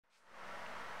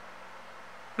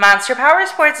Monster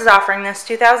Powersports is offering this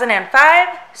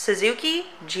 2005 Suzuki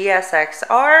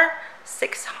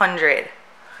GSX-R600.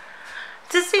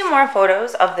 To see more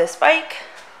photos of this bike,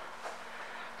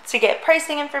 to get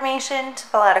pricing information, to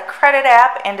fill out a credit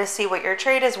app, and to see what your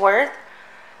trade is worth,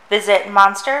 visit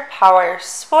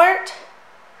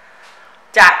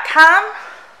monsterpowersport.com.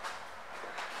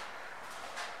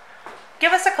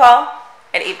 Give us a call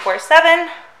at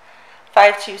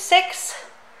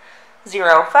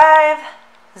 847-526-0500.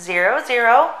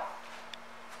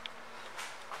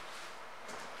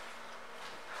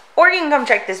 Or you can come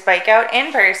check this bike out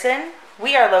in person.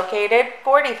 We are located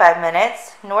 45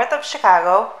 minutes north of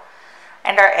Chicago,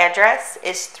 and our address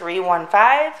is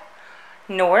 315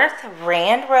 North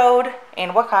Rand Road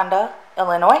in Wauconda,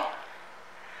 Illinois.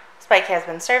 This bike has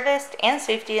been serviced and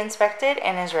safety inspected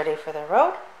and is ready for the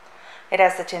road. It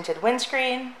has the tinted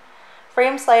windscreen,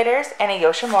 frame sliders, and a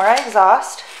Yoshimura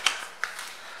exhaust.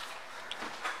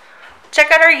 Check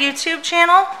out our YouTube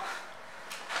channel.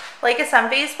 Like us on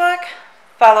Facebook.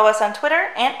 Follow us on Twitter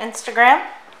and Instagram.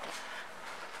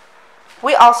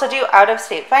 We also do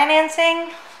out-of-state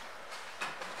financing.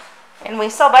 And we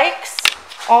sell bikes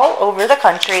all over the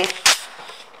country.